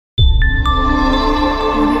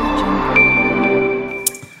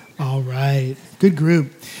Good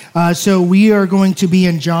group. So we are going to be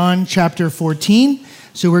in John chapter 14.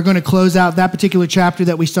 So we're going to close out that particular chapter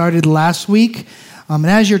that we started last week. And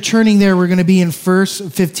as you're turning there, we're going to be in verse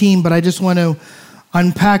 15, but I just want to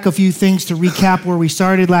unpack a few things to recap where we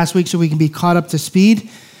started last week so we can be caught up to speed.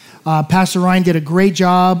 Pastor Ryan did a great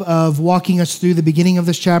job of walking us through the beginning of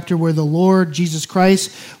this chapter where the Lord Jesus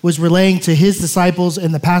Christ was relaying to his disciples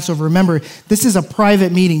in the Passover. Remember, this is a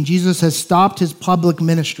private meeting. Jesus has stopped his public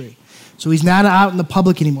ministry. So he's not out in the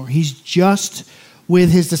public anymore. He's just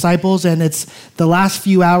with his disciples, and it's the last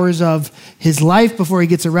few hours of his life before he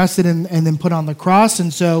gets arrested and then put on the cross.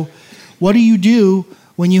 And so what do you do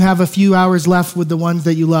when you have a few hours left with the ones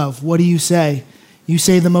that you love? What do you say? You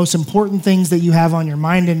say the most important things that you have on your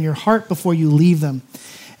mind and your heart before you leave them.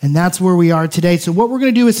 And that's where we are today. So what we're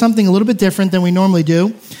going to do is something a little bit different than we normally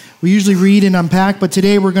do. We usually read and unpack, but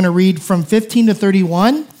today we're going to read from 15 to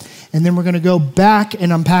 31, and then we're going to go back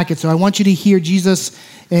and unpack it. So I want you to hear Jesus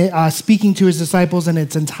speaking to his disciples in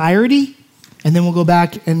its entirety, and then we'll go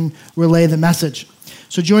back and relay the message.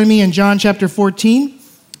 So join me in John chapter 14,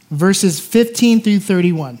 verses 15 through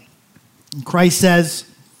 31. And Christ says,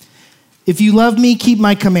 "If you love me, keep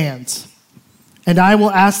my commands, and I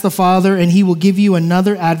will ask the Father, and he will give you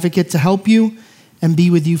another advocate to help you and be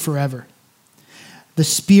with you forever. The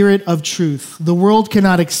Spirit of truth. The world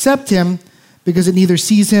cannot accept him because it neither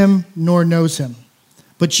sees him nor knows him.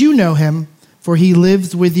 But you know him, for he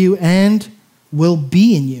lives with you and will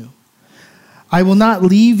be in you. I will not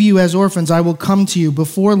leave you as orphans. I will come to you.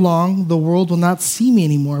 Before long, the world will not see me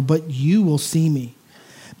anymore, but you will see me.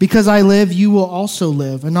 Because I live, you will also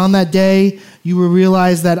live. And on that day, you will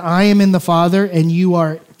realize that I am in the Father, and you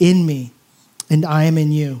are in me, and I am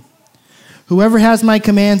in you. Whoever has my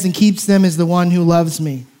commands and keeps them is the one who loves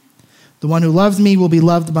me. The one who loves me will be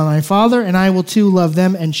loved by my Father, and I will too love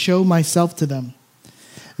them and show myself to them."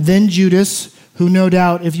 Then Judas, who no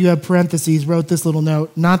doubt, if you have parentheses, wrote this little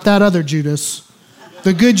note, not that other Judas,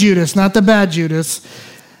 the good Judas, not the bad Judas,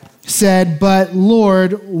 said, "But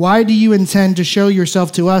Lord, why do you intend to show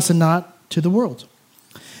yourself to us and not to the world?"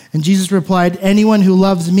 And Jesus replied, "Anyone who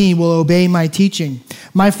loves me will obey my teaching.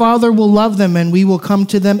 My Father will love them, and we will come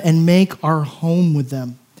to them and make our home with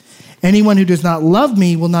them. Anyone who does not love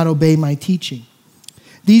me will not obey my teaching.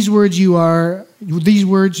 These words you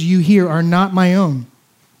hear are not my own.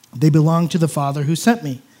 They belong to the Father who sent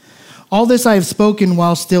me. All this I have spoken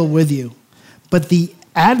while still with you. But the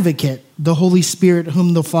Advocate, the Holy Spirit,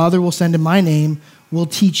 whom the Father will send in my name, will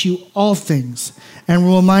teach you all things and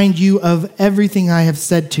will remind you of everything I have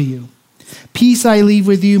said to you. Peace I leave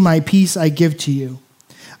with you, my peace I give to you.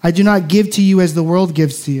 I do not give to you as the world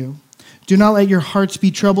gives to you. Do not let your hearts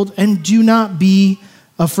be troubled, and do not be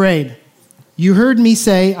afraid. You heard me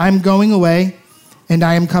say, I'm going away, and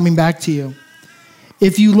I am coming back to you.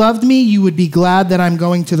 If you loved me, you would be glad that I'm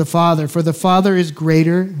going to the Father, for the Father is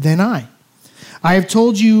greater than I. I have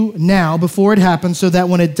told you now before it happens, so that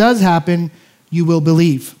when it does happen, you will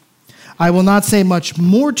believe. I will not say much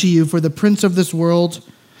more to you, for the prince of this world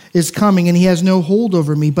is coming, and he has no hold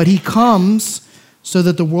over me, but he comes so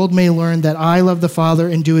that the world may learn that I love the Father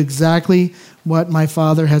and do exactly what my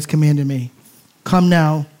Father has commanded me. Come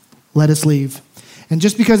now, let us leave." And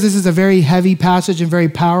just because this is a very heavy passage and very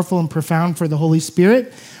powerful and profound for the Holy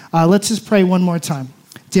Spirit, let's just pray one more time.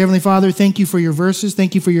 Dear Heavenly Father, thank you for your verses.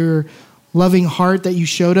 Thank you for your loving heart that you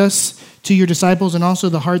showed us to your disciples, and also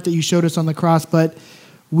the heart that you showed us on the cross. But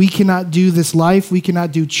we cannot do this life. We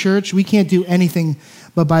cannot do church. We can't do anything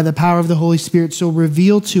but by the power of the Holy Spirit. So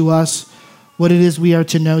reveal to us what it is we are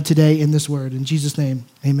to know today in this word. In Jesus' name,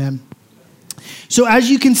 amen. So as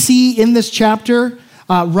you can see in this chapter,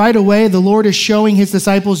 right away, the Lord is showing his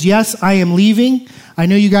disciples, yes, I am leaving. I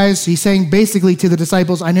know you guys, he's saying basically to the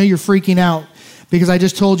disciples, I know you're freaking out because I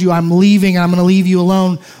just told you I'm leaving and I'm going to leave you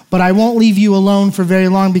alone, but I won't leave you alone for very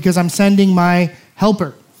long because I'm sending my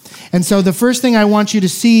helper. And so the first thing I want you to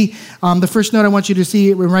see, the first note I want you to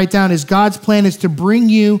see and write down is God's plan is to bring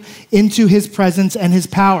you into his presence and his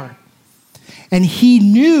power. And he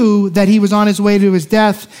knew that he was on his way to his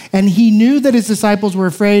death, and he knew that his disciples were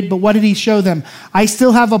afraid, but what did he show them? I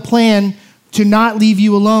still have a plan to not leave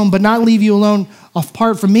you alone, but not leave you alone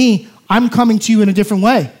apart from me. I'm coming to you in a different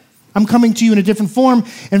way. I'm coming to you in a different form.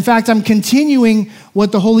 In fact, I'm continuing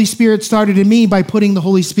what the Holy Spirit started in me by putting the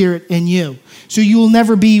Holy Spirit in you. So you will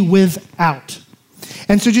never be without.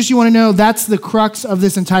 And so just you want to know, that's the crux of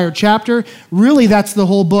this entire chapter. Really, that's the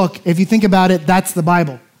whole book. If you think about it, that's the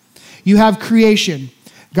Bible. You have creation.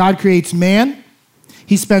 God creates man.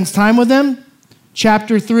 He spends time with them.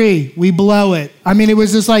 Chapter 3, we blow it. I mean, it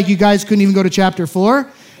was just like you guys couldn't even go to chapter 4.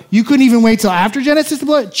 You couldn't even wait till after Genesis to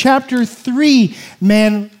blow it. Chapter 3,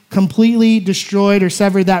 man completely destroyed or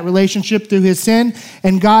severed that relationship through his sin,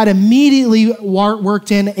 and God immediately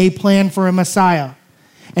worked in a plan for a Messiah.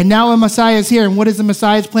 And now a Messiah is here. And what is the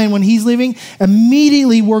Messiah's plan when he's leaving?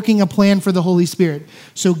 Immediately working a plan for the Holy Spirit.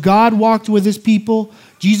 So God walked with his people.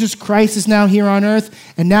 Jesus Christ is now here on earth.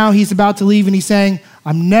 And now he's about to leave and he's saying,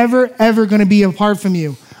 I'm never, ever going to be apart from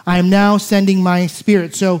you. I am now sending my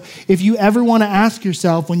Spirit. So if you ever want to ask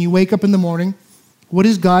yourself when you wake up in the morning, what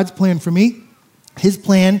is God's plan for me? His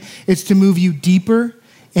plan is to move you deeper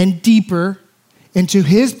and deeper into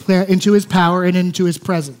his power and into his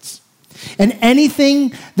presence. And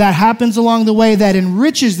anything that happens along the way that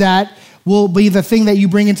enriches that will be the thing that you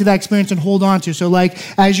bring into that experience and hold on to. So like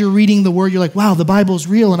as you're reading the word, you're like, wow, the Bible's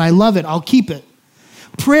real and I love it. I'll keep it.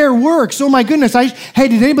 Prayer works. Oh my goodness. Hey,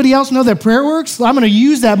 did anybody else know that prayer works? I'm going to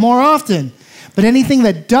use that more often. But anything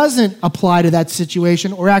that doesn't apply to that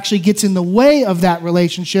situation or actually gets in the way of that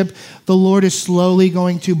relationship, the Lord is slowly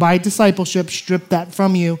going to, by discipleship, strip that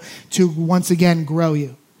from you to once again grow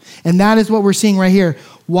you. And that is what we're seeing right here.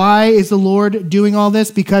 Why is the Lord doing all this?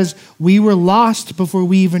 Because we were lost before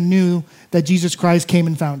we even knew that Jesus Christ came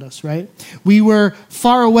and found us, right? We were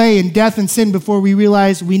far away in death and sin before we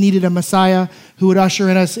realized we needed a Messiah who would usher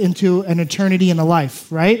us into an eternity and a life,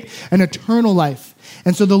 right? An eternal life.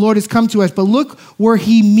 And so the Lord has come to us, but look where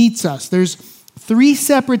he meets us. There's 3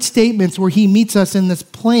 separate statements where he meets us in this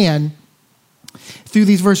plan through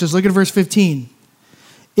these verses. Look at verse 15.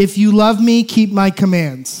 If you love me, keep my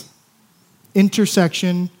commands.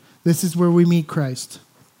 Intersection, this is where we meet Christ.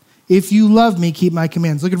 If you love me, keep my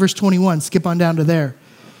commands. Look at verse 21, skip on down to there.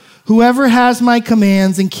 Whoever has my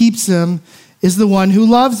commands and keeps them is the one who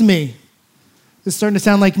loves me. This is starting to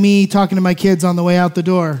sound like me talking to my kids on the way out the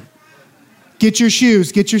door. Get your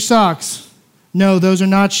shoes, get your socks. No, those are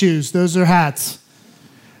not shoes, those are hats.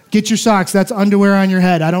 Get your socks, that's underwear on your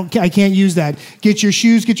head. I can't use that. Get your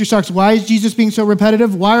shoes, get your socks. Why is Jesus being so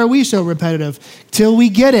repetitive? Why are we so repetitive? Till we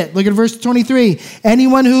get it. Look at verse 23.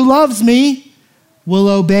 Anyone who loves me will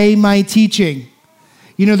obey my teaching.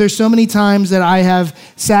 You know, there's so many times that I have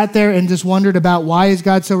sat there and just wondered about why is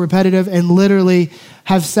God so repetitive, and literally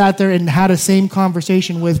have sat there and had a same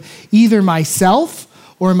conversation with either myself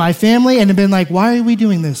or my family and have been like, why are we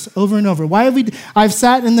doing this over and over? I've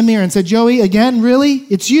sat in the mirror and said, Joey, again, really?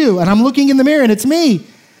 It's you. And I'm looking in the mirror and it's me.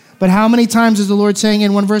 But how many times is the Lord saying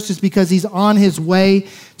in one verse? It's because he's on his way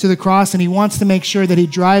to the cross and he wants to make sure that he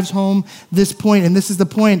drives home this point. And this is the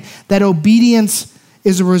point, that obedience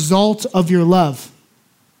is a result of your love.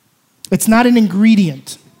 It's not an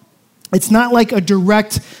ingredient. It's not like a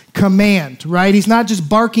direct command, right? He's not just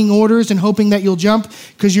barking orders and hoping that you'll jump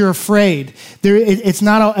because you're afraid. It's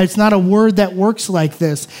not a word that works like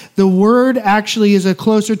this. The word actually is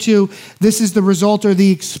closer to, this is the result or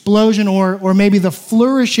the explosion or maybe the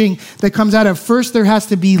flourishing that comes out of. First, there has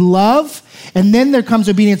to be love, and then there comes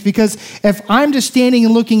obedience. Because if I'm just standing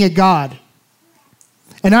and looking at God,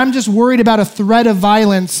 and I'm just worried about a threat of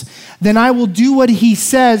violence, then I will do what he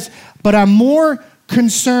says, but I'm more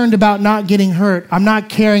concerned about not getting hurt. I'm not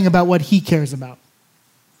caring about what he cares about.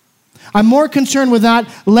 I'm more concerned with not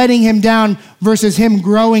letting him down versus him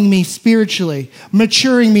growing me spiritually,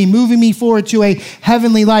 maturing me, moving me forward to a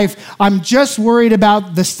heavenly life. I'm just worried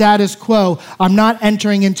about the status quo. I'm not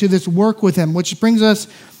entering into this work with him, which brings us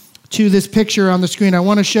to this picture on the screen. I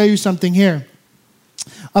want to show you something here.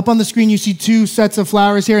 Up on the screen, you see 2 sets of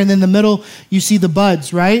flowers here, and in the middle, you see the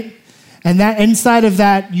buds, right? And that inside of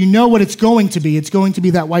that, you know what it's going to be. It's going to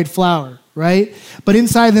be that white flower, right? But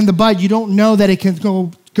inside in the bud, you don't know that it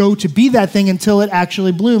can go to be that thing until it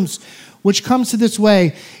actually blooms, which comes to this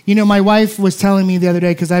way. You know, my wife was telling me the other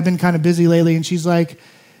day, because I've been kind of busy lately, and she's like,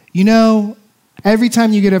 you know, every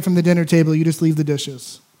time you get up from the dinner table, you just leave the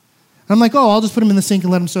dishes. I'm like, oh, I'll just put them in the sink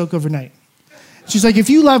and let them soak overnight. She's like, if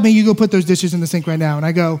you love me, you go put those dishes in the sink right now. And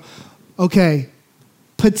I go, okay,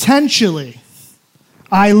 potentially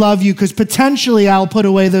I love you because potentially I'll put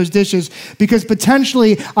away those dishes because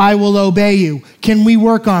potentially I will obey you. Can we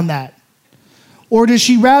work on that? Or does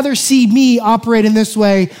she rather see me operate in this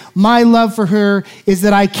way? My love for her is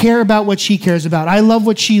that I care about what she cares about. I love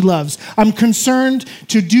what she loves. I'm concerned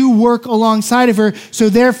to do work alongside of her. So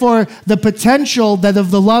therefore, the potential that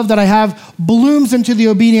of the love that I have blooms into the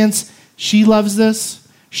obedience. She loves this.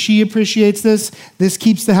 She appreciates this. This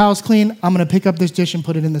keeps the house clean. I'm going to pick up this dish and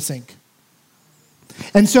put it in the sink.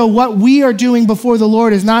 And so what we are doing before the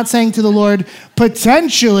Lord is not saying to the Lord,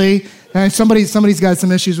 potentially, and somebody's got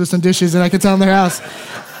some issues with some dishes that I could tell in their house.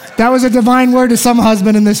 That was a divine word to some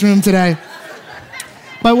husband in this room today.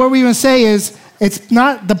 But what we want to say is, it's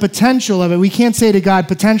not the potential of it. We can't say to God,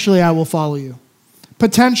 potentially I will follow you.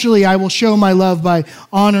 Potentially, I will show my love by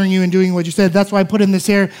honoring you and doing what you said. That's why I put in this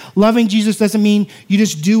here. Loving Jesus doesn't mean you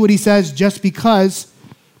just do what he says just because.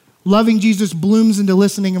 Loving Jesus blooms into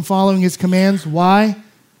listening and following his commands. Why?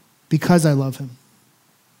 Because I love him.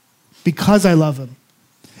 Because I love him.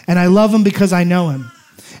 And I love him because I know him.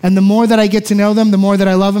 And the more that I get to know them, the more that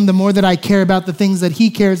I love him, the more that I care about the things that he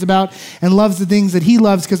cares about and loves the things that he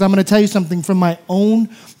loves. Because I'm going to tell you something from my own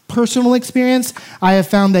personal experience. I have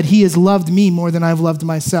found that he has loved me more than I've loved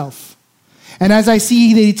myself. And as I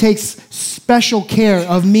see that he takes special care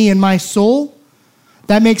of me and my soul,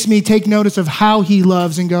 that makes me take notice of how he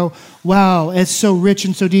loves and go, wow, it's so rich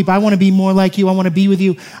and so deep. I want to be more like you. I want to be with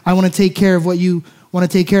you. I want to take care of what you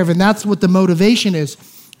want to take care of. And that's what the motivation is,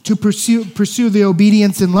 to pursue the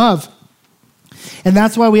obedience and love. And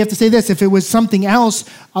that's why we have to say this. If it was something else,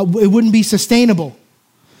 it wouldn't be sustainable.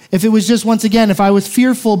 If it was just, once again, if I was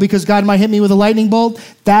fearful because God might hit me with a lightning bolt,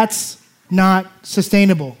 that's not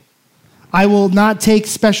sustainable. I will not take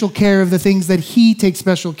special care of the things that he takes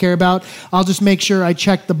special care about. I'll just make sure I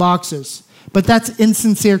check the boxes. But that's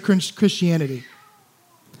insincere Christianity.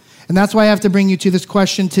 And that's why I have to bring you to this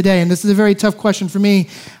question today. And this is a very tough question for me.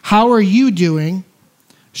 How are you doing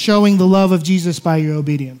showing the love of Jesus by your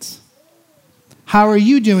obedience? How are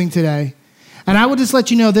you doing today? And I will just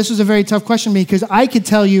let you know this is a very tough question to me, because I could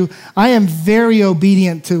tell you I am very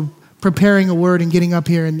obedient to preparing a word and getting up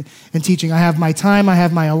here and teaching. I have my time. I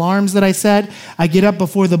have my alarms that I set. I get up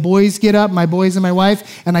before the boys get up, my boys and my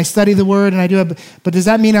wife, and I study the word and I do it. But does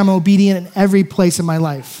that mean I'm obedient in every place in my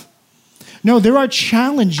life? No, there are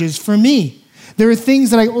challenges for me. There are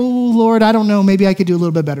things that oh Lord, I don't know, maybe I could do a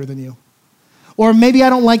little bit better than you. Or maybe I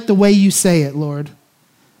don't like the way you say it, Lord.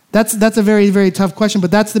 That's a very, very tough question,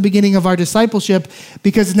 but that's the beginning of our discipleship,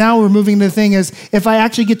 because now we're moving to the thing is, if I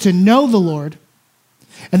actually get to know the Lord,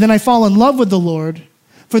 and then I fall in love with the Lord,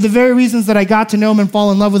 for the very reasons that I got to know him and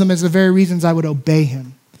fall in love with him is the very reasons I would obey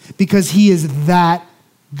him, because he is that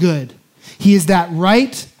good. He is that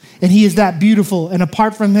right, and he is that beautiful, and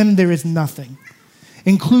apart from him, there is nothing,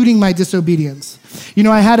 including my disobedience. You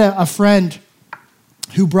know, I had a friend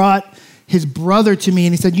who brought his brother to me,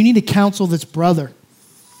 and he said, you need to counsel this brother.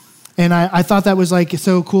 And I thought that was like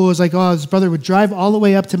so cool. It was like, his brother would drive all the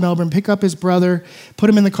way up to Melbourne, pick up his brother, put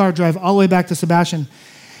him in the car, drive all the way back to Sebastian.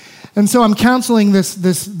 And so I'm counseling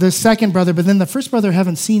this second brother, but then the first brother I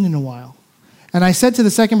haven't seen in a while. And I said to the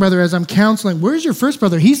second brother as I'm counseling, where's your first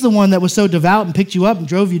brother? He's the one that was so devout and picked you up and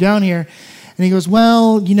drove you down here. And he goes,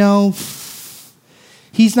 well, you know,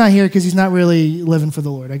 he's not here because he's not really living for the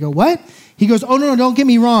Lord. I go, what? He goes, oh, no, don't get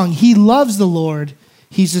me wrong. He loves the Lord.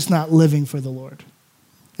 He's just not living for the Lord.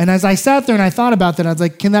 And as I sat there and I thought about that, I was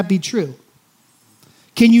like, can that be true?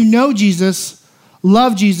 Can you know Jesus,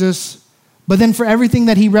 love Jesus, but then for everything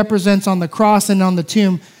that he represents on the cross and on the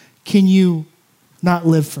tomb, can you not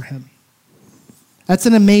live for him? That's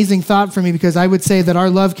an amazing thought for me, because I would say that our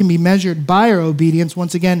love can be measured by our obedience.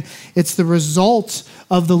 Once again, it's the result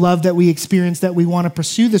of the love that we experience that we want to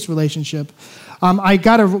pursue this relationship. I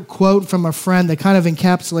got a quote from a friend that kind of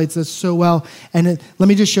encapsulates this so well. And let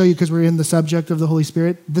me just show you, because we're in the subject of the Holy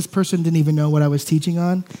Spirit. This person didn't even know what I was teaching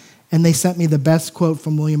on, and they sent me the best quote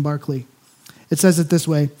from William Barclay. It says it this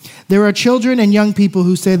way: there are children and young people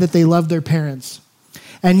who say that they love their parents,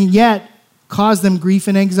 and yet cause them grief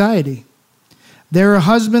and anxiety. There are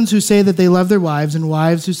husbands who say that they love their wives, and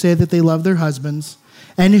wives who say that they love their husbands,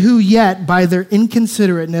 and who yet, by their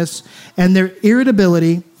inconsiderateness and their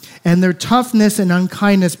irritability and their toughness and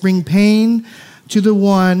unkindness, bring pain to the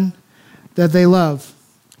one that they love.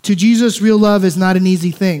 To Jesus, real love is not an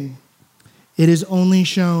easy thing. It is only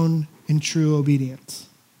shown in true obedience.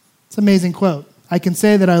 It's an amazing quote. I can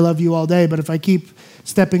say that I love you all day, but if I keep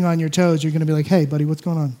stepping on your toes, you're going to be like, hey, buddy, what's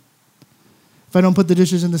going on? If I don't put the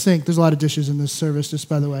dishes in the sink, there's a lot of dishes in this service, just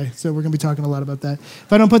by the way, so we're going to be talking a lot about that.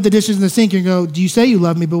 If I don't put the dishes in the sink, you're going to go, do you say you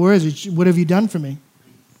love me, but where is it? What have you done for me?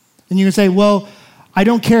 And you're going to say, well, I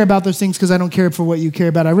don't care about those things because I don't care for what you care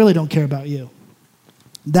about. I really don't care about you.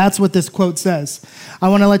 That's what this quote says. I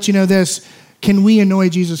want to let you know this. Can we annoy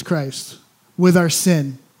Jesus Christ with our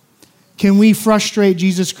sin? Can we frustrate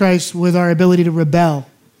Jesus Christ with our ability to rebel?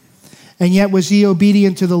 And yet was he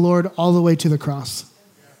obedient to the Lord all the way to the cross?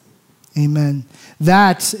 Amen.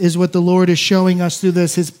 That is what the Lord is showing us through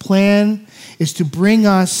this. His plan is to bring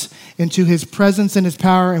us into his presence and his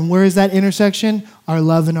power. And where is that intersection? Our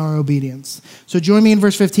love and our obedience. So join me in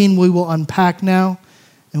verse 15. We will unpack now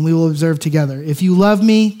and we will observe together. If you love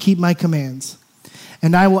me, keep my commands.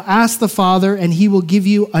 And I will ask the Father, and he will give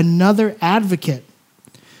you another advocate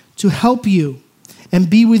to help you and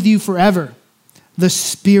be with you forever, the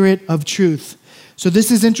Spirit of truth. So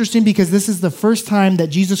this is interesting because this is the first time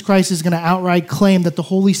that Jesus Christ is going to outright claim that the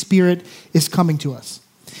Holy Spirit is coming to us.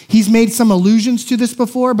 He's made some allusions to this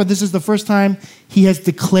before, but this is the first time he has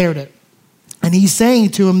declared it. And he's saying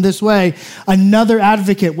to him this way, another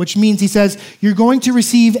advocate, which means he says, you're going to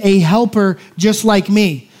receive a helper just like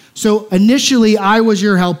me. So initially I was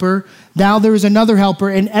your helper. Now there is another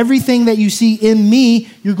helper, and everything that you see in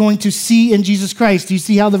me, you're going to see in Jesus Christ. Do you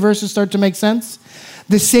see how the verses start to make sense?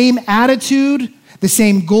 The same attitude, the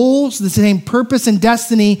same goals, the same purpose and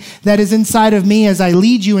destiny that is inside of me as I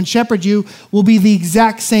lead you and shepherd you will be the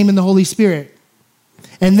exact same in the Holy Spirit.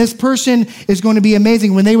 And this person is going to be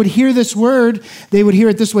amazing. When they would hear this word, they would hear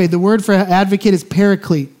it this way. The word for advocate is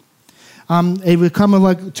paraclete. It would come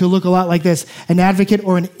to look a lot like this: an advocate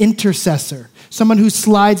or an intercessor, someone who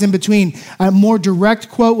slides in between. A more direct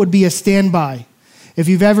quote would be a standby. If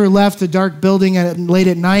you've ever left a dark building late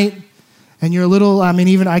at night, and you're a little,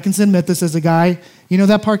 even I can admit this as a guy,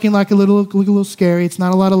 that parking lot can look a little scary. It's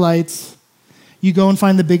not a lot of lights. You go and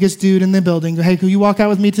find the biggest dude in the building. Go, hey, can you walk out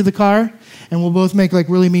with me to the car? And we'll both make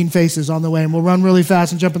really mean faces on the way, and we'll run really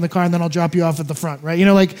fast and jump in the car, and then I'll drop you off at the front, right?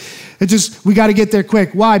 We got to get there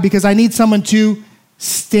quick. Why? Because I need someone to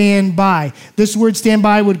stand by. This word stand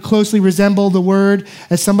by would closely resemble the word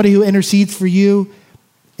as somebody who intercedes for you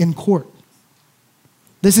in court.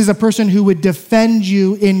 This is a person who would defend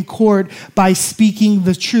you in court by speaking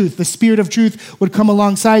the truth. The Spirit of truth would come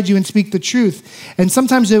alongside you and speak the truth. And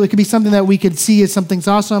sometimes it could be something that we could see as something's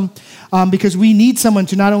awesome because we need someone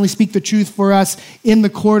to not only speak the truth for us in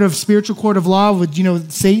the spiritual court of law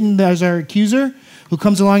with, Satan as our accuser, who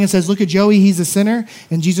comes along and says, look at Joey, he's a sinner.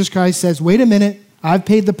 And Jesus Christ says, wait a minute, I've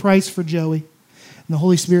paid the price for Joey. And the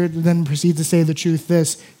Holy Spirit then proceeds to say the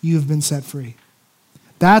truth, you have been set free.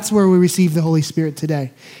 That's where we receive the Holy Spirit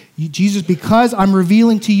today. Jesus, because I'm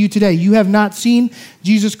revealing to you today, you have not seen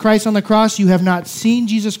Jesus Christ on the cross, you have not seen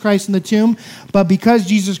Jesus Christ in the tomb, but because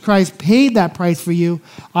Jesus Christ paid that price for you,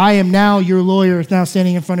 I am now your lawyer, now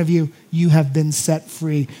standing in front of you. You have been set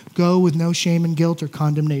free. Go with no shame and guilt or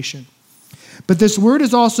condemnation. But this word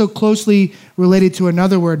is also closely related to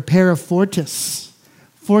another word, parafortis.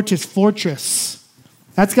 Fortress.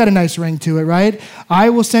 That's got a nice ring to it, right? I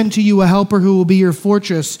will send to you a helper who will be your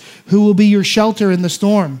fortress, who will be your shelter in the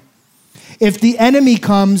storm. If the enemy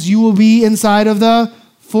comes, you will be inside of the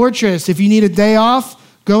fortress. If you need a day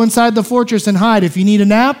off, go inside the fortress and hide. If you need a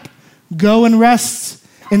nap, go and rest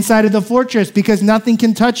inside of the fortress because nothing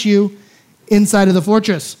can touch you inside of the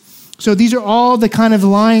fortress. So these are all the kind of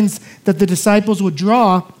lines that the disciples would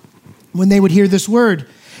draw when they would hear this word.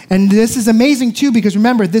 And this is amazing too, because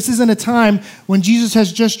remember, this isn't a time when Jesus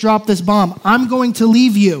has just dropped this bomb. I'm going to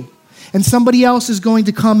leave you, and somebody else is going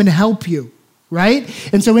to come and help you, right?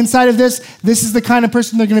 And so inside of this is the kind of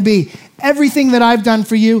person they're going to be. Everything that I've done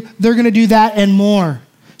for you, they're going to do that and more.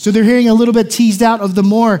 So they're hearing a little bit teased out of the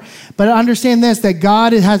more. But understand this, that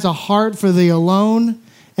God has a heart for the alone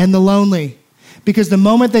and the lonely. Because the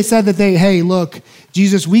moment they said that hey, look,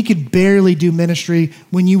 Jesus, we could barely do ministry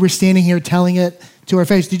when you were standing here telling it to our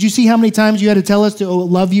face. Did you see how many times you had to tell us to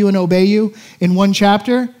love you and obey you in one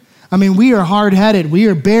chapter? We are hard-headed. We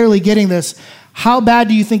are barely getting this. How bad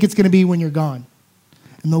do you think it's going to be when you're gone?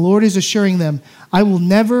 And the Lord is assuring them, I will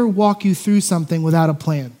never walk you through something without a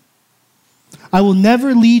plan. I will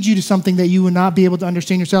never lead you to something that you will not be able to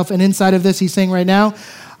understand yourself. And inside of this, he's saying right now,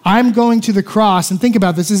 I'm going to the cross. And think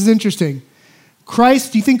about this. This is interesting. Do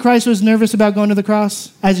you think Christ was nervous about going to the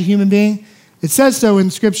cross as a human being? It says so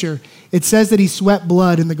in Scripture. It says that he sweat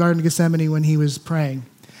blood in the Garden of Gethsemane when he was praying.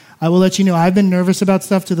 I will let you know, I've been nervous about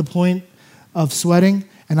stuff to the point of sweating,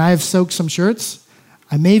 and I have soaked some shirts.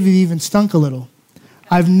 I may have even stunk a little.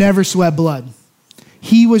 I've never sweat blood.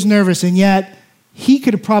 He was nervous, and yet he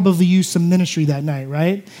could have probably used some ministry that night,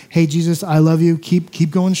 right? Hey, Jesus, I love you.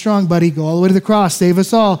 Keep going strong, buddy. Go all the way to the cross. Save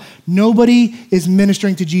us all. Nobody is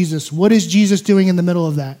ministering to Jesus. What is Jesus doing in the middle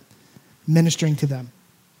of that? Ministering to them.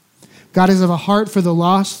 God has a heart for the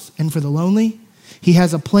lost and for the lonely. He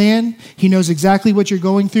has a plan. He knows exactly what you're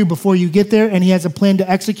going through before you get there, and he has a plan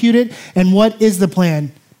to execute it. And what is the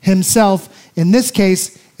plan? Himself, in this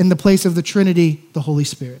case, in the place of the Trinity, the Holy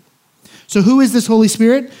Spirit. So who is this Holy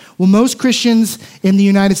Spirit? Well, most Christians in the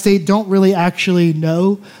United States don't really actually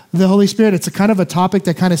know the Holy Spirit. It's a kind of a topic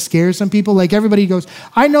that kind of scares some people. Like everybody goes,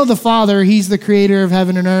 I know the Father. He's the creator of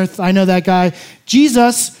heaven and earth. I know that guy.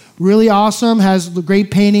 Jesus, really awesome, has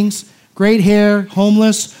great paintings, great hair,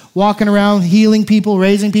 homeless, walking around, healing people,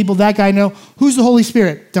 raising people. That guy, no. Who's the Holy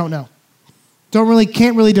Spirit? Don't know.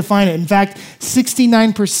 Can't really define it. In fact,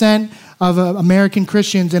 69% of American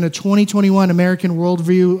Christians in a 2021 American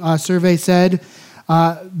Worldview survey said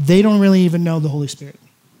they don't really even know the Holy Spirit.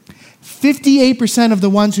 58% of the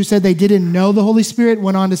ones who said they didn't know the Holy Spirit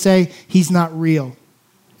went on to say he's not real.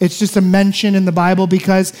 It's just a mention in the Bible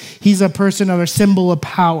because he's a person or a symbol of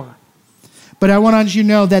power. But I want you to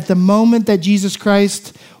know that the moment that Jesus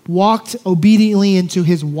Christ walked obediently into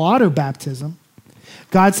his water baptism,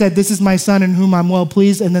 God said, this is my son in whom I'm well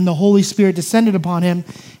pleased. And then the Holy Spirit descended upon him.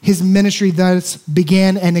 His ministry thus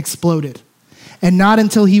began and exploded. And not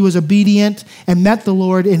until he was obedient and met the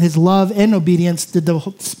Lord in his love and obedience did the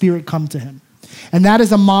Spirit come to him. And that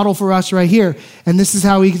is a model for us right here. And this is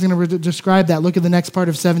how he's going to describe that. Look at the next part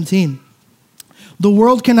of 17. The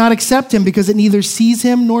world cannot accept him because it neither sees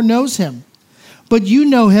him nor knows him. But you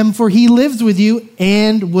know him, for he lives with you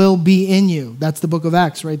and will be in you. That's the book of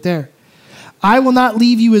Acts right there. I will not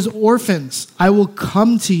leave you as orphans. I will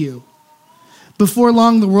come to you. Before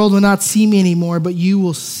long, the world will not see me anymore, but you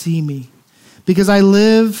will see me. Because I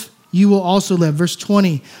live, you will also live. Verse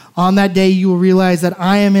 20, on that day you will realize that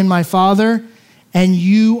I am in my Father, and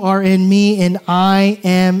you are in me, and I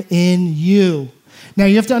am in you. Now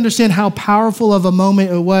you have to understand how powerful of a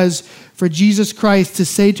moment it was for Jesus Christ to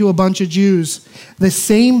say to a bunch of Jews, the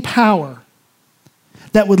same power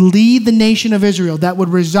that would lead the nation of Israel, that would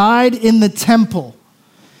reside in the temple.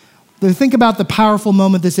 Think about the powerful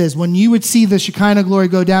moment this is. When you would see the Shekinah glory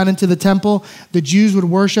go down into the temple, the Jews would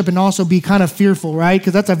worship and also be kind of fearful, right?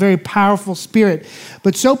 Because that's a very powerful spirit.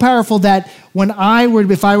 But so powerful that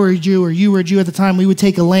if I were a Jew or you were a Jew at the time, we would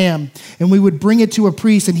take a lamb and we would bring it to a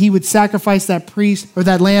priest and he would sacrifice that priest or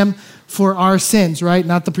that lamb for our sins, right?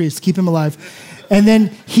 Not the priest, keep him alive. And then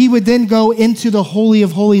he would then go into the Holy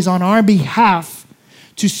of Holies on our behalf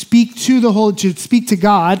to speak to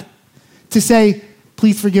God, to say,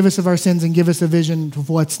 please forgive us of our sins and give us a vision of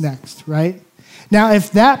what's next, right? Now,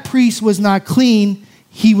 if that priest was not clean,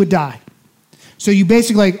 he would die. So you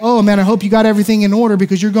basically oh man, I hope you got everything in order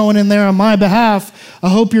because you're going in there on my behalf. I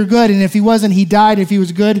hope you're good. And if he wasn't, he died. If he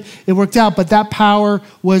was good, it worked out. But that power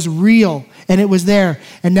was real and it was there.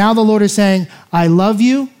 And now the Lord is saying, I love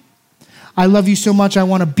you. I love you so much. I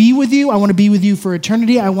want to be with you. I want to be with you for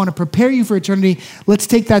eternity. I want to prepare you for eternity. Let's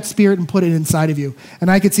take that spirit and put it inside of you. And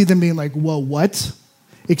I could see them being like, whoa, what?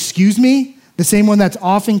 Excuse me? The same one that's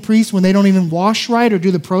offing priests when they don't even wash right or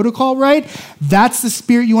do the protocol right? That's the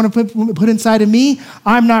spirit you want to put inside of me?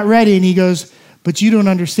 I'm not ready. And he goes, but you don't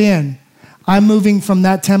understand. I'm moving from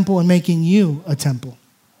that temple and making you a temple.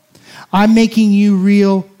 I'm making you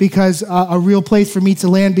real because a real place for me to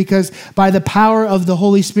land because by the power of the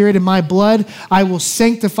Holy Spirit in my blood, I will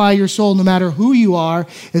sanctify your soul no matter who you are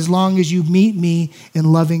as long as you meet me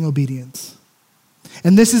in loving obedience.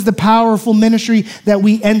 And this is the powerful ministry that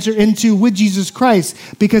we enter into with Jesus Christ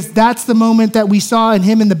because that's the moment that we saw in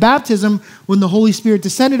him in the baptism when the Holy Spirit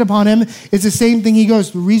descended upon him. It's the same thing he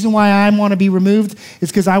goes, the reason why I want to be removed is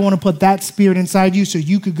because I want to put that spirit inside you so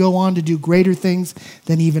you could go on to do greater things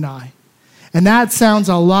than even I. And that sounds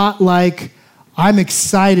a lot like I'm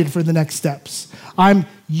excited for the next steps.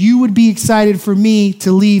 You would be excited for me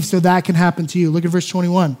to leave so that can happen to you. Look at verse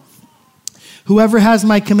 21. Whoever has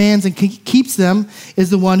my commands and keeps them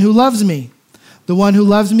is the one who loves me. The one who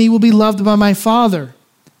loves me will be loved by my Father,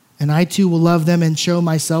 and I too will love them and show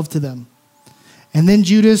myself to them. And then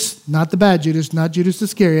Judas, not the bad Judas, not Judas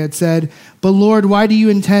Iscariot, said, but Lord, why do you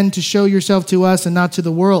intend to show yourself to us and not to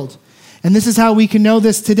the world? And this is how we can know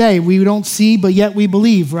this today. We don't see, but yet we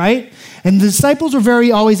believe, right? And the disciples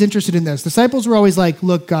were always interested in this. Disciples were always like,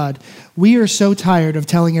 look, God, we are so tired of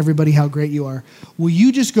telling everybody how great you are. Will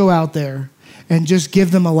you just go out there and just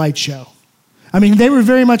give them a light show? I mean, they were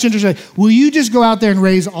very much interested. Will you just go out there and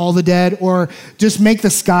raise all the dead or just make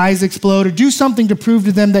the skies explode or do something to prove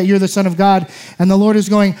to them that you're the Son of God? And the Lord is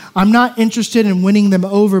going, I'm not interested in winning them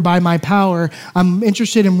over by my power. I'm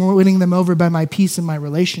interested in winning them over by my peace and my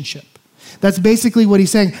relationship. That's basically what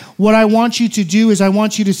he's saying. What I want you to do is I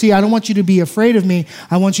want you to see, I don't want you to be afraid of me.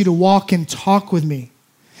 I want you to walk and talk with me.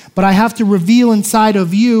 But I have to reveal inside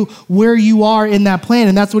of you where you are in that plan.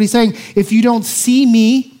 And that's what he's saying. If you don't see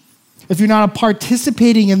me, if you're not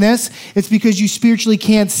participating in this, it's because you spiritually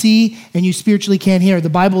can't see and you spiritually can't hear. The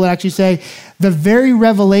Bible would actually say the very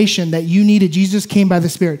revelation that you needed, Jesus came by the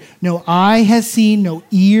Spirit. No eye has seen, no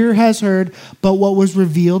ear has heard, but what was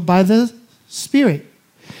revealed by the Spirit.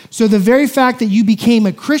 So the very fact that you became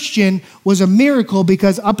a Christian was a miracle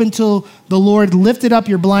because up until the Lord lifted up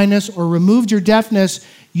your blindness or removed your deafness,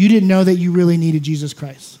 you didn't know that you really needed Jesus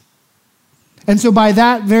Christ. And so by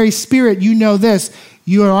that very Spirit, you know this,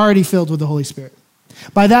 you are already filled with the Holy Spirit.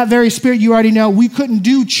 By that very Spirit, you already know we couldn't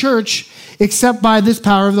do church except by this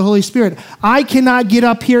power of the Holy Spirit. I cannot get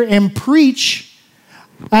up here and preach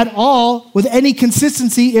at all with any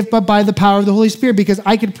consistency if but by the power of the Holy Spirit, because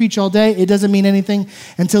I could preach all day. It doesn't mean anything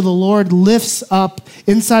until the Lord lifts up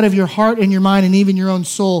inside of your heart and your mind and even your own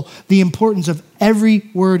soul the importance of every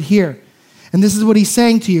word here. And this is what he's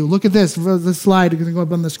saying to you. Look at this. The slide is going to go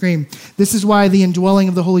up on the screen. This is why the indwelling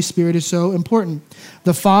of the Holy Spirit is so important.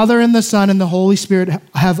 The Father and the Son and the Holy Spirit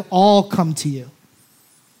have all come to you.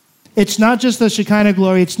 It's not just the Shekinah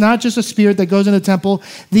glory. It's not just a spirit that goes in the temple.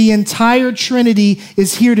 The entire Trinity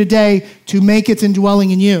is here today to make its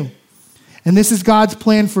indwelling in you. And this is God's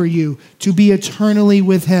plan for you, to be eternally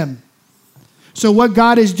with him. So what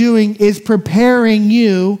God is doing is preparing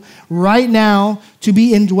you right now to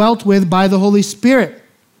be indwelt with by the Holy Spirit.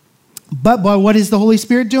 But what is the Holy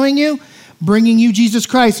Spirit doing you? Bringing you Jesus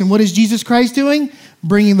Christ. And what is Jesus Christ doing?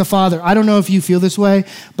 Bringing the Father. I don't know if you feel this way,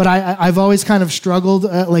 but I've always kind of struggled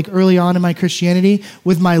like early on in my Christianity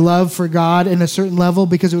with my love for God in a certain level,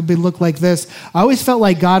 because it would look like this. I always felt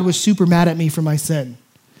like God was super mad at me for my sin.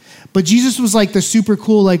 But Jesus was like the super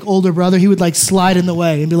cool, like older brother. He would like slide in the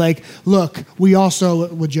way and be like, look, we all saw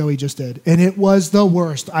what Joey just did. And it was the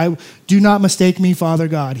worst. Do not mistake me, Father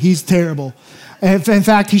God. He's terrible. In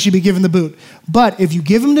fact, he should be given the boot. But if you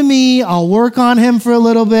give him to me, I'll work on him for a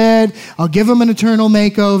little bit. I'll give him an eternal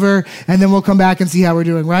makeover, and then we'll come back and see how we're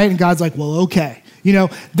doing, right? And God's like, well, okay. You know,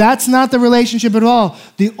 that's not the relationship at all.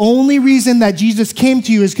 The only reason that Jesus came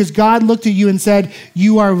to you is because God looked at you and said,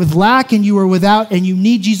 you are with lack and you are without, and you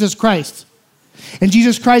need Jesus Christ. And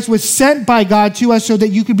Jesus Christ was sent by God to us so that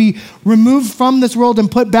you could be removed from this world and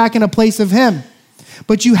put back in a place of him.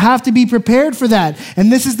 But you have to be prepared for that.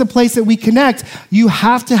 And this is the place that we connect. You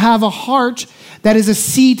have to have a heart that is a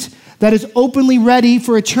seat that is openly ready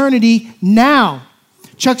for eternity now.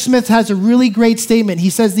 Chuck Smith has a really great statement. He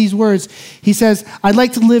says these words. He says, I'd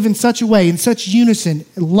like to live in such a way, in such unison,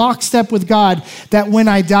 lockstep with God, that when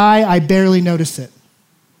I die, I barely notice it.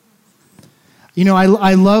 You know,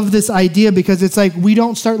 I love this idea because it's like we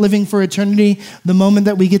don't start living for eternity the moment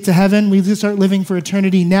that we get to heaven. We just start living for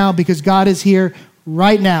eternity now because God is here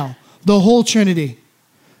right now. The whole Trinity.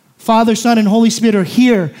 Father, Son, and Holy Spirit are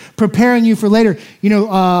here preparing you for later. You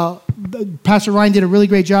know, Pastor Ryan did a really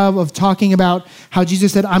great job of talking about how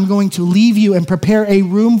Jesus said, I'm going to leave you and prepare a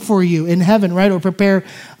room for you in heaven, right? Or prepare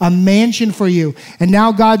a mansion for you. And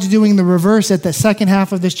now God's doing the reverse at the second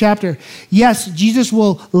half of this chapter. Yes, Jesus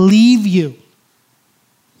will leave you.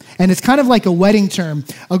 And it's kind of like a wedding term.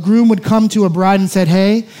 A groom would come to a bride and said,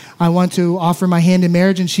 hey, I want to offer my hand in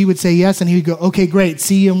marriage. And she would say yes. And he would go, okay, great.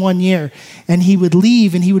 See you in 1 year. And he would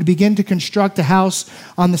leave and he would begin to construct a house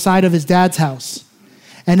on the side of his dad's house.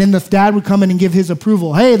 And then the dad would come in and give his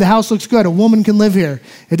approval. Hey, the house looks good. A woman can live here.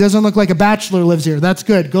 It doesn't look like a bachelor lives here. That's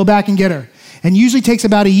good. Go back and get her. And usually takes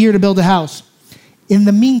about a year to build a house. In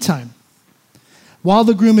the meantime, while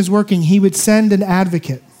the groom is working, he would send an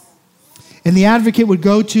advocate. And the advocate would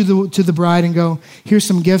go to the bride and go, here's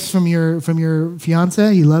some gifts from your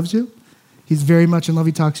fiancé. He loves you. He's very much in love.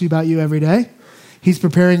 He talks to you about you every day. He's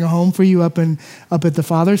preparing a home for you up at the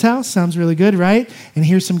Father's house. Sounds really good, right? And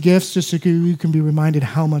here's some gifts just so you can be reminded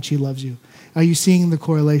how much he loves you. Are you seeing the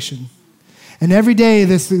correlation? And every day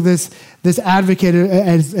this advocate,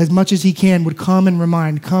 as much as he can, would come and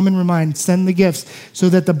remind, send the gifts so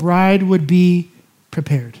that the bride would be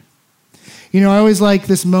prepared. You know, I always like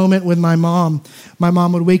this moment with my mom. My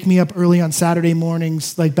mom would wake me up early on Saturday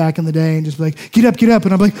mornings, like back in the day, and just be like, get up.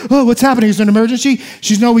 And I'm like, oh, what's happening? Is there an emergency?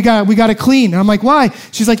 She's, no, we got to clean. And I'm like, why?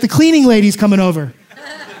 She's like, the cleaning lady's coming over.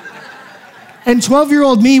 And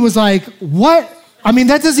 12-year-old me was like, what? I mean,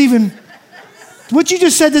 that doesn't even, what you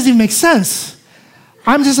just said doesn't even make sense.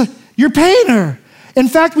 I'm just like, you're paying her. In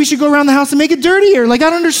fact, we should go around the house and make it dirtier. Like, I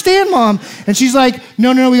don't understand, Mom. And she's like,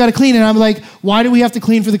 no, we got to clean it. And I'm like, why do we have to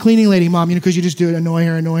clean for the cleaning lady, Mom? You know, because you just do it, annoy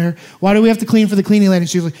her. Why do we have to clean for the cleaning lady? And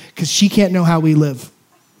she's like, because she can't know how we live.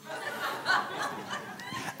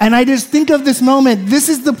 And I just think of this moment. This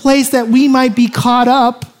is the place that we might be caught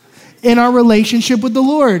up in our relationship with the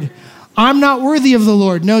Lord. I'm not worthy of the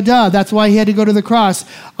Lord. No, duh. That's why he had to go to the cross.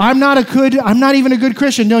 I'm not even a good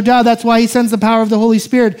Christian. No, duh. That's why he sends the power of the Holy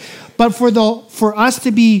Spirit. But for us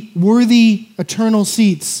to be worthy eternal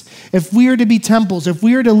seats, if we are to be temples, if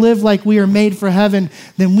we are to live like we are made for heaven,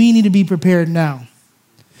 then we need to be prepared now.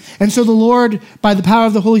 And so the Lord, by the power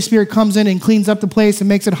of the Holy Spirit, comes in and cleans up the place and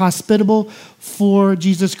makes it hospitable for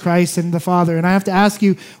Jesus Christ and the Father. And I have to ask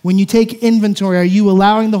you, when you take inventory, are you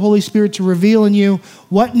allowing the Holy Spirit to reveal in you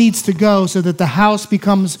what needs to go so that the house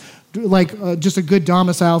becomes like just a good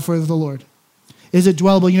domicile for the Lord? Is it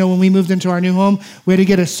dwellable? You know, when we moved into our new home, we had to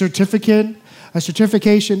get a certificate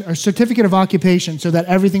of occupation so that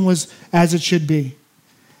everything was as it should be.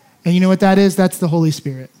 And you know what that is? That's the Holy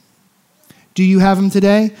Spirit. Do you have him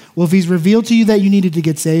today? Well, if he's revealed to you that you needed to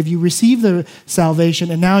get saved, you receive the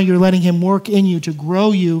salvation, and now you're letting him work in you to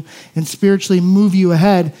grow you and spiritually move you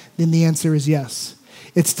ahead, then the answer is yes.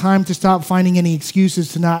 It's time to stop finding any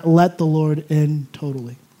excuses to not let the Lord in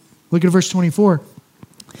totally. Look at verse 24.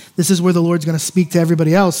 This is where the Lord's going to speak to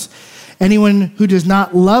everybody else. Anyone who does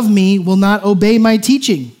not love me will not obey my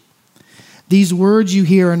teaching. These words you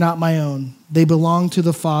hear are not my own. They belong to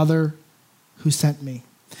the Father who sent me.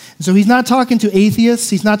 And so he's not talking to atheists.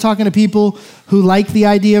 He's not talking to people who like the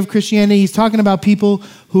idea of Christianity. He's talking about people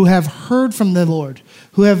who have heard from the Lord,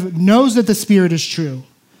 who knows that the Spirit is true,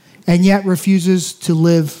 and yet refuses to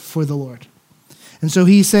live for the Lord. And so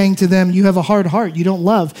he's saying to them, you have a hard heart. You don't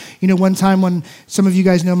love. You know, one time when some of you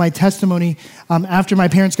guys know my testimony, after my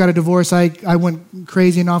parents got a divorce, I went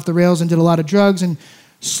crazy and off the rails and did a lot of drugs and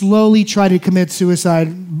slowly tried to commit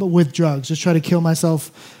suicide with drugs, just try to kill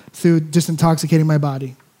myself through just intoxicating my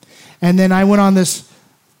body. And then I went on this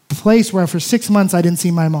place where for 6 months I didn't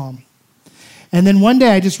see my mom. And then one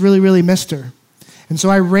day I just really, really missed her. And so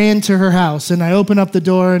I ran to her house and I opened up the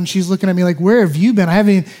door and she's looking at me like, where have you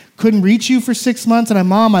been? Couldn't reach you for 6 months. And I'm,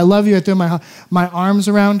 Mom, I love you. I threw my arms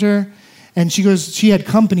around her. And she goes, she had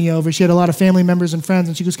company over. She had a lot of family members and friends.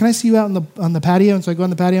 And she goes, can I see you out on the patio? And so I go on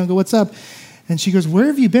the patio and go, what's up? And she goes, where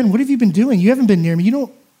have you been? What have you been doing? You haven't been near me.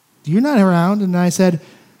 You're not around. And I said,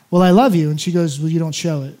 well, I love you. And she goes, well, you don't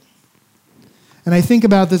show it. And I think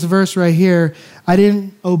about this verse right here. I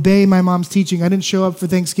didn't obey my mom's teaching. I didn't show up for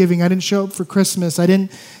Thanksgiving. I didn't show up for Christmas. I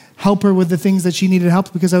didn't help her with the things that she needed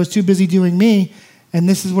help because I was too busy doing me. And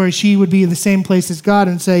this is where she would be in the same place as God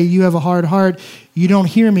and say, you have a hard heart. You don't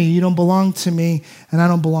hear me. You don't belong to me. And I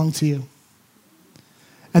don't belong to you.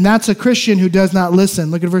 And that's a Christian who does not listen.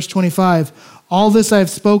 Look at verse 25. All this I have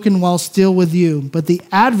spoken while still with you. But the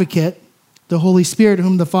advocate, the Holy Spirit,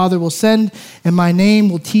 whom the Father will send in my name,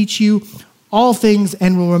 will teach you all things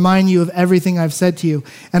and will remind you of everything I've said to you.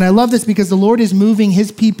 And I love this because the Lord is moving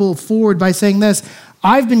his people forward by saying this,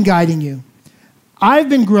 I've been guiding you. I've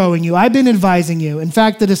been growing you. I've been advising you. In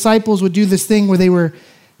fact, the disciples would do this thing where they were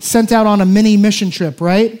sent out on a mini mission trip,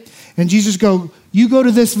 right? And Jesus you go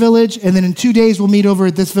to this village, and then in 2 days we'll meet over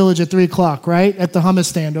at this village at 3:00, right? At the hummus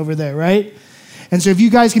stand over there, right? And so if you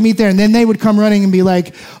guys can meet there, and then they would come running and be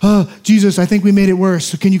like, oh, Jesus, I think we made it worse.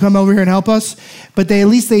 So can you come over here and help us? But at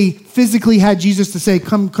least they physically had Jesus to say,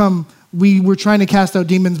 come. We were trying to cast out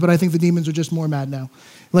demons, but I think the demons are just more mad now.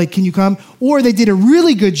 Like, can you come? Or they did a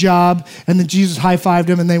really good job, and then Jesus high-fived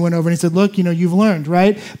them, and they went over and he said, look, you've learned,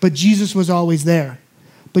 right? But Jesus was always there.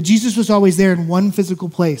 But Jesus was always there in one physical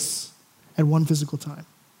place at one physical time.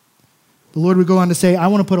 The Lord would go on to say, I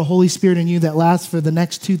want to put a Holy Spirit in you that lasts for the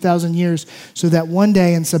next 2,000 years so that one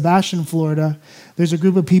day in Sebastian, Florida, there's a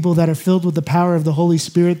group of people that are filled with the power of the Holy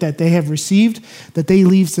Spirit that they have received, that they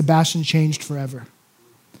leave Sebastian changed forever.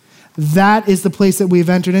 That is the place that we've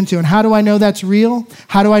entered into. And how do I know that's real?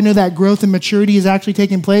 How do I know that growth and maturity is actually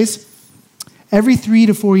taking place? Every 3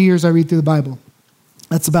 to 4 years I read through the Bible.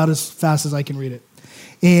 That's about as fast as I can read it.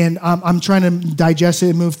 And I'm trying to digest it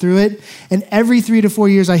and move through it. And every 3 to 4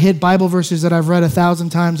 years, I hit Bible verses that I've read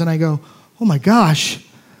 1,000 times, and I go, oh my gosh,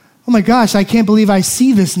 I can't believe I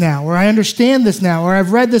see this now, or I understand this now, or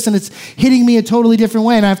I've read this and it's hitting me a totally different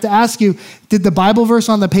way. And I have to ask you, did the Bible verse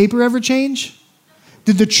on the paper ever change?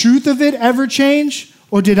 Did the truth of it ever change,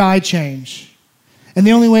 or did I change? And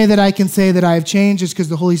the only way that I can say that I have changed is because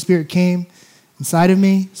the Holy Spirit came inside of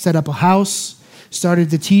me, set up a house, started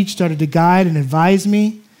to teach, started to guide and advise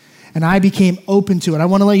me, and I became open to it. I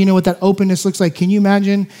want to let you know what that openness looks like. Can you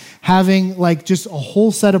imagine having like just a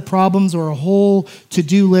whole set of problems or a whole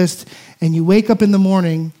to-do list, and you wake up in the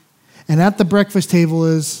morning, and at the breakfast table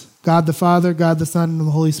is God the Father, God the Son, and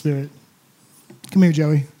the Holy Spirit. Come here,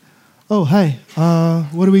 Joey. Oh, hey,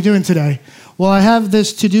 what are we doing today? Well, I have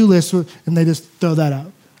this to-do list, and they just throw that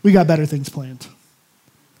out. We got better things planned.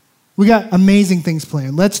 We got amazing things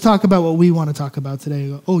planned. Let's talk about what we want to talk about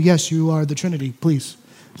today. Oh, yes, you are the Trinity. Please,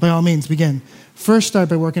 by all means, begin. First, start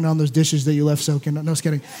by working on those dishes that you left soaking. No, just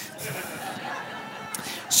kidding.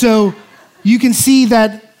 So you can see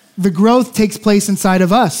that the growth takes place inside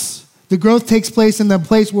of us. The growth takes place in the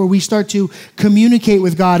place where we start to communicate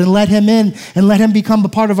with God and let him in and let him become a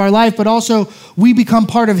part of our life, but also we become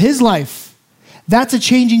part of his life. That's a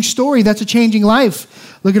changing story. That's a changing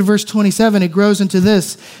life. Look at verse 27. It grows into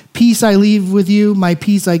this. Peace I leave with you, my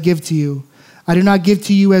peace I give to you. I do not give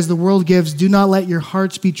to you as the world gives. Do not let your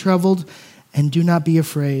hearts be troubled and do not be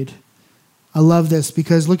afraid. I love this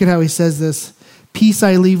because look at how he says this. Peace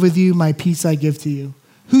I leave with you, my peace I give to you.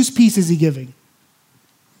 Whose peace is he giving?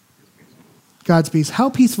 God's peace. How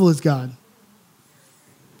peaceful is God?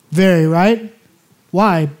 Very, right?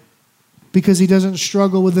 Why? because he doesn't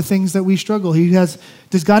struggle with the things that we struggle.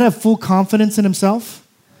 Does God have full confidence in himself?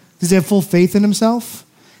 Does he have full faith in himself?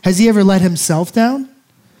 Has he ever let himself down?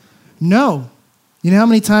 No. You know how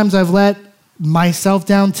many times I've let myself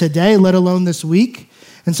down today, let alone this week?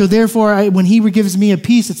 And so therefore, when he gives me a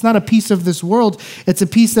peace, it's not a peace of this world. It's a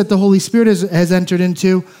peace that the Holy Spirit has entered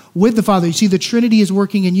into with the Father. You see, the Trinity is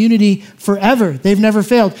working in unity forever. They've never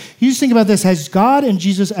failed. You just think about this. Has God and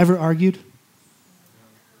Jesus ever argued?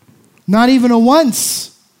 Not even a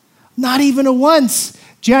once. Not even a once.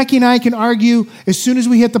 Jackie and I can argue as soon as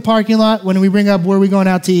we hit the parking lot when we bring up where are we going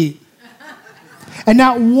out to eat. And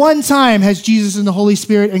not one time has Jesus and the Holy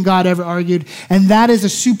Spirit and God ever argued. And that is a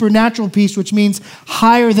supernatural peace, which means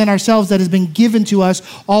higher than ourselves that has been given to us.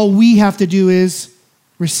 All we have to do is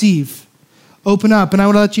receive. Open up. And I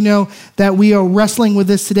want to let you know that we are wrestling with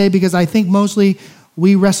this today because I think mostly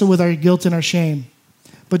we wrestle with our guilt and our shame.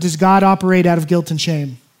 But does God operate out of guilt and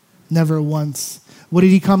shame? Never once. What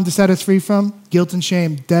did he come to set us free from? Guilt and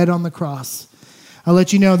shame, dead on the cross. I'll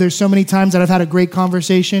let you know there's so many times that I've had a great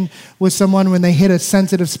conversation with someone when they hit a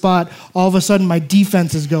sensitive spot, all of a sudden my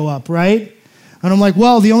defenses go up, right? And I'm like,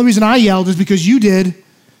 well, the only reason I yelled is because you did.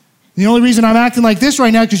 The only reason I'm acting like this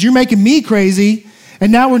right now is because you're making me crazy.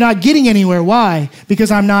 And now we're not getting anywhere. Why?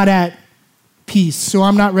 Because I'm not at peace. So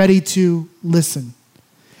I'm not ready to listen.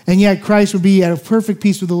 And yet Christ would be at a perfect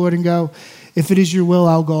peace with the Lord and go, if it is your will,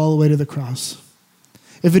 I'll go all the way to the cross.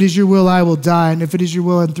 If it is your will, I will die. And if it is your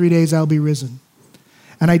will, in 3 days, I'll be risen.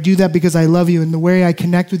 And I do that because I love you. And the way I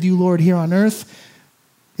connect with you, Lord, here on earth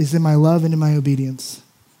is in my love and in my obedience.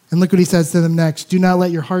 And look what he says to them next. Do not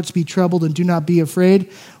let your hearts be troubled and do not be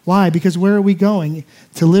afraid. Why? Because where are we going?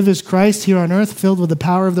 To live as Christ here on earth, filled with the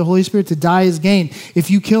power of the Holy Spirit, to die is gain.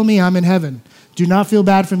 If you kill me, I'm in heaven. Do not feel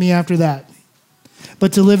bad for me after that.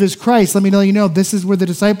 But to live as Christ, let me let you know, this is where the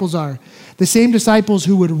disciples are. The same disciples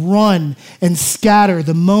who would run and scatter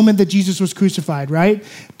the moment that Jesus was crucified, right?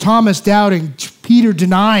 Thomas doubting, Peter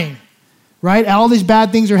denying, right? All these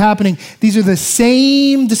bad things are happening. These are the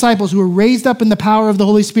same disciples who were raised up in the power of the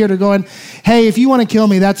Holy Spirit are going, hey, if you want to kill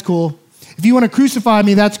me, that's cool. If you want to crucify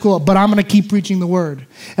me, that's cool, but I'm going to keep preaching the word.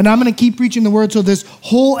 And I'm going to keep preaching the word so this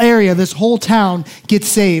whole area, this whole town gets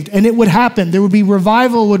saved. And it would happen. There would be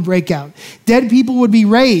revival would break out. Dead people would be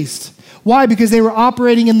raised. Why? Because they were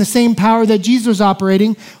operating in the same power that Jesus was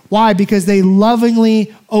operating. Why? Because they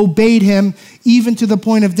lovingly obeyed him even to the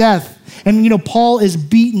point of death. And Paul is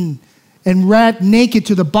beaten and wrapped naked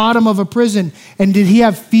to the bottom of a prison. And did he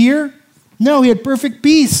have fear? No, he had perfect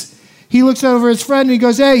peace. He looks over his friend and he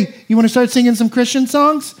goes, hey, you want to start singing some Christian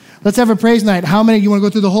songs? Let's have a praise night. How many? You want to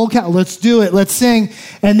go through the whole count? Let's do it. Let's sing.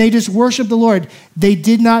 And they just worship the Lord. They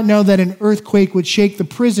did not know that an earthquake would shake the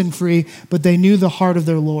prison free, but they knew the heart of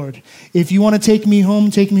their Lord. If you want to take me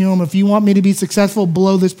home, take me home. If you want me to be successful,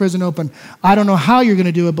 blow this prison open. I don't know how you're going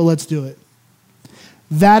to do it, but let's do it.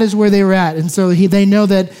 That is where they were at. And so they know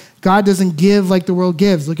that God doesn't give like the world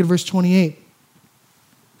gives. Look at verse 28.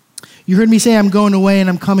 You heard me say I'm going away and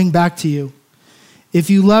I'm coming back to you. If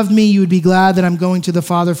you loved me, you would be glad that I'm going to the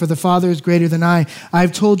Father, for the Father is greater than I.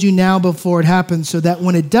 I've told you now before it happens, so that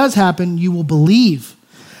when it does happen, you will believe.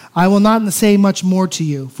 I will not say much more to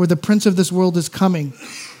you, for the prince of this world is coming.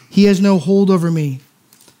 He has no hold over me,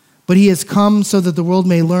 but he has come so that the world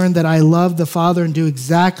may learn that I love the Father and do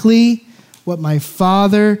exactly what my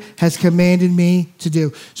Father has commanded me to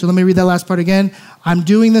do. So let me read that last part again. I'm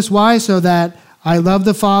doing this, why? So that I love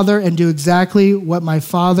the Father and do exactly what my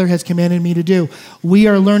Father has commanded me to do. We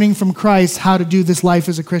are learning from Christ how to do this life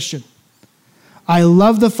as a Christian. I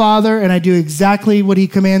love the Father and I do exactly what he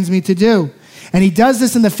commands me to do. And he does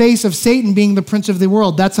this in the face of Satan being the prince of the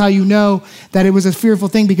world. That's how you know that it was a fearful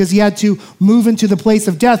thing, because he had to move into the place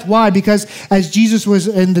of death. Why? Because as Jesus was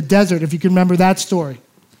in the desert, if you can remember that story,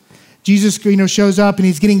 Jesus shows up and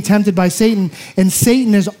he's getting tempted by Satan, and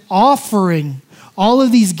Satan is offering all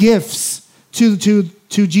of these gifts to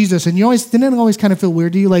Jesus. And didn't it always kind of feel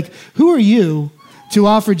weird to you? Like, who are you to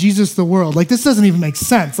offer Jesus the world? Like, this doesn't even make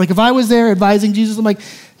sense. Like, if I was there advising Jesus, I'm like,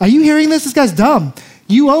 are you hearing this? This guy's dumb.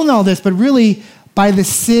 You own all this. But really, by the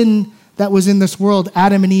sin that was in this world,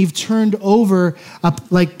 Adam and Eve turned over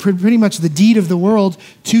pretty much the deed of the world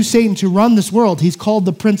to Satan to run this world. He's called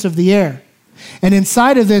the prince of the air. And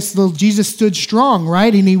inside of this, Jesus stood strong,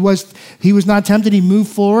 right? And he was not tempted. He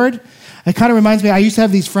moved forward. It kind of reminds me, I used to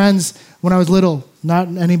have these friends when I was little, not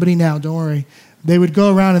anybody now, don't worry. They would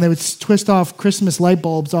go around and they would twist off Christmas light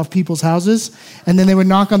bulbs off people's houses, and then they would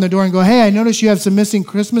knock on the door and go, hey, I noticed you have some missing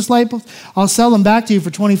Christmas light bulbs. I'll sell them back to you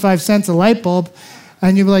for 25 cents a light bulb.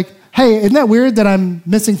 And you'd be like, hey, isn't that weird that I'm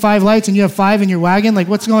missing 5 lights and you have 5 in your wagon? Like,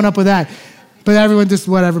 what's going up with that? But everyone just,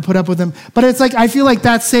 whatever, put up with him. But it's like, I feel like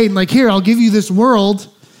that's Satan. Like, here, I'll give you this world.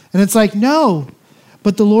 And it's like, no.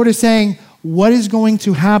 But the Lord is saying, what is going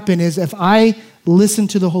to happen is if I listen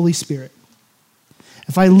to the Holy Spirit,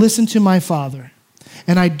 if I listen to my Father,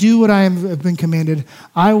 and I do what I have been commanded,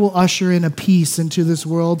 I will usher in a peace into this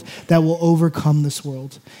world that will overcome this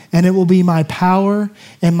world. And it will be my power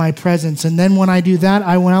and my presence. And then when I do that,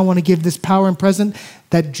 I want to give this power and presence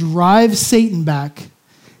that drives Satan back,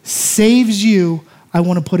 saves you. I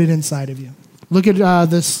want to put it inside of you. Look at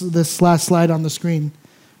this last slide on the screen,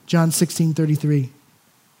 John 16:33.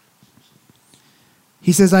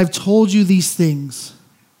 He says, I've told you these things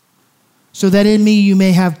so that in me you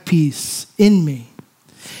may have peace. In me.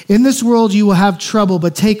 In this world you will have trouble,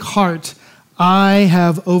 but take heart. I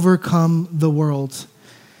have overcome the world.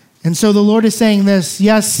 And so the Lord is saying this,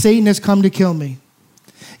 yes, Satan has come to kill me.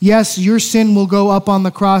 Yes, your sin will go up on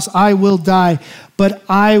the cross. I will die, but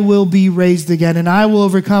I will be raised again and I will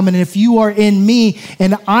overcome. And if you are in me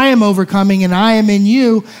and I am overcoming and I am in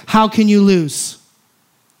you, how can you lose?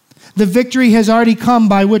 The victory has already come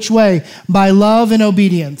by which way? By love and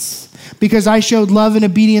obedience. Because I showed love and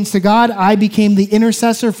obedience to God, I became the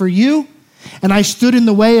intercessor for you, and I stood in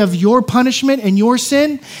the way of your punishment and your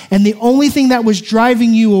sin, and the only thing that was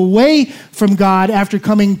driving you away from God after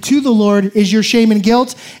coming to the Lord is your shame and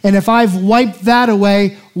guilt, and if I've wiped that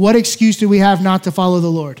away, what excuse do we have not to follow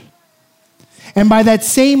the Lord? And by that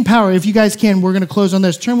same power, if you guys can, we're going to close on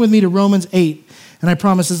this. Turn with me to Romans 8, and I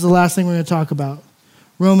promise this is the last thing we're going to talk about.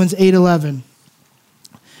 Romans 8:11.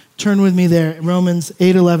 Turn with me there, Romans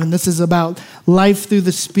 8:11. This is about life through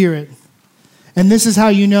the Spirit. And this is how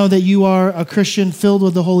you know that you are a Christian filled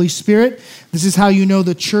with the Holy Spirit. This is how you know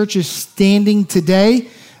the church is standing today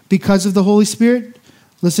because of the Holy Spirit.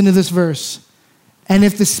 Listen to this verse. And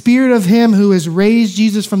if the Spirit of him who has raised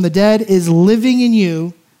Jesus from the dead is living in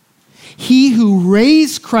you, he who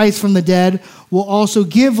raised Christ from the dead will also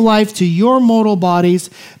give life to your mortal bodies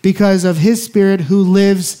because of his Spirit who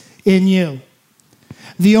lives in you.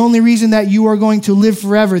 The only reason that you are going to live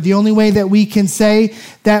forever, the only way that we can say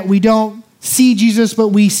that we don't see Jesus, but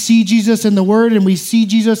we see Jesus in the Word and we see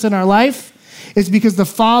Jesus in our life, is because the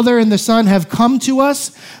Father and the Son have come to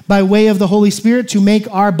us by way of the Holy Spirit to make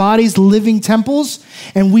our bodies living temples,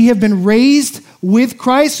 and we have been raised with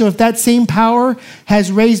Christ. So if that same power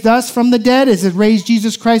has raised us from the dead, as it raised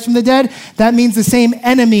Jesus Christ from the dead, that means the same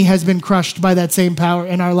enemy has been crushed by that same power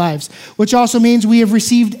in our lives, which also means we have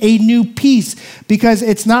received a new peace, because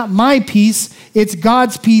it's not my peace, it's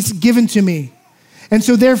God's peace given to me. And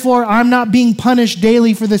so therefore, I'm not being punished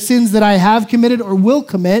daily for the sins that I have committed or will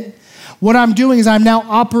commit. What I'm doing is I'm now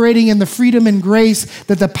operating in the freedom and grace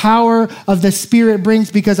that the power of the Spirit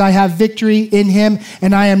brings, because I have victory in him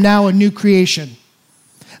and I am now a new creation.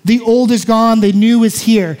 The old is gone, the new is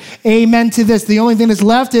here. Amen to this. The only thing that's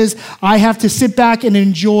left is I have to sit back and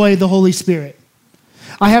enjoy the Holy Spirit.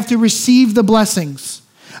 I have to receive the blessings.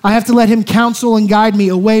 I have to let him counsel and guide me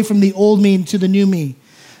away from the old me to the new me.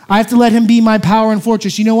 I have to let him be my power and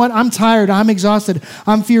fortress. You know what? I'm tired. I'm exhausted.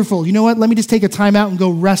 I'm fearful. You know what? Let me just take a time out and go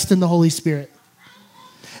rest in the Holy Spirit.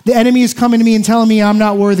 The enemy is coming to me and telling me I'm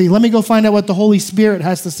not worthy. Let me go find out what the Holy Spirit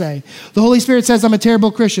has to say. The Holy Spirit says I'm a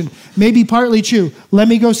terrible Christian. Maybe partly true. Let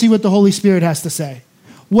me go see what the Holy Spirit has to say.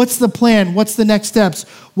 What's the plan? What's the next steps?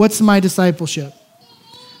 What's my discipleship?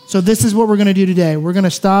 So this is what we're going to do today. We're going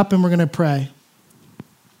to stop and we're going to pray.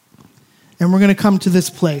 And we're going to come to this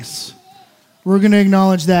place. We're going to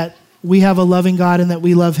acknowledge that we have a loving God and that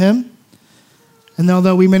we love him. And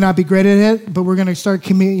although we may not be great at it, but we're going to start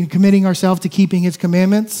committing ourselves to keeping his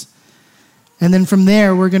commandments. And then from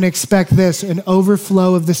there, we're going to expect this, an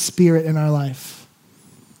overflow of the Spirit in our life.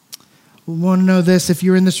 We want to know this. If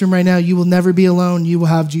you're in this room right now, you will never be alone. You will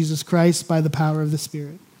have Jesus Christ by the power of the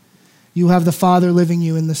Spirit. You will have the Father living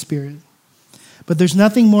you in the Spirit. But there's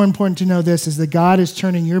nothing more important to know this, is that God is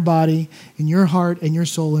turning your body and your heart and your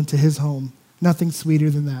soul into his home. Nothing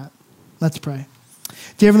sweeter than that. Let's pray.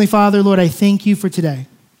 Dear Heavenly Father, Lord, I thank you for today.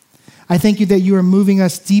 I thank you that you are moving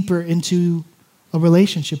us deeper into a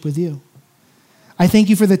relationship with you. I thank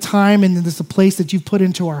you for the time and this place that you've put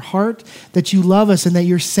into our heart, that you love us and that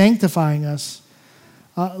you're sanctifying us.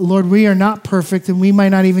 Lord, we are not perfect and we might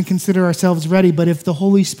not even consider ourselves ready, but if the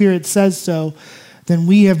Holy Spirit says so, then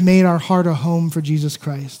we have made our heart a home for Jesus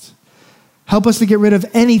Christ. Help us to get rid of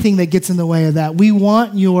anything that gets in the way of that. We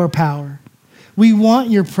want your power. We want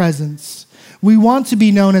your presence. We want to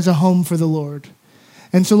be known as a home for the Lord.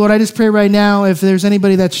 And so, Lord, I just pray right now, if there's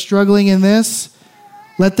anybody that's struggling in this,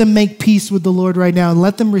 let them make peace with the Lord right now and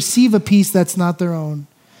let them receive a peace that's not their own.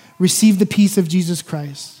 Receive the peace of Jesus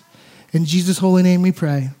Christ. In Jesus' holy name we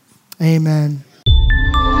pray. Amen.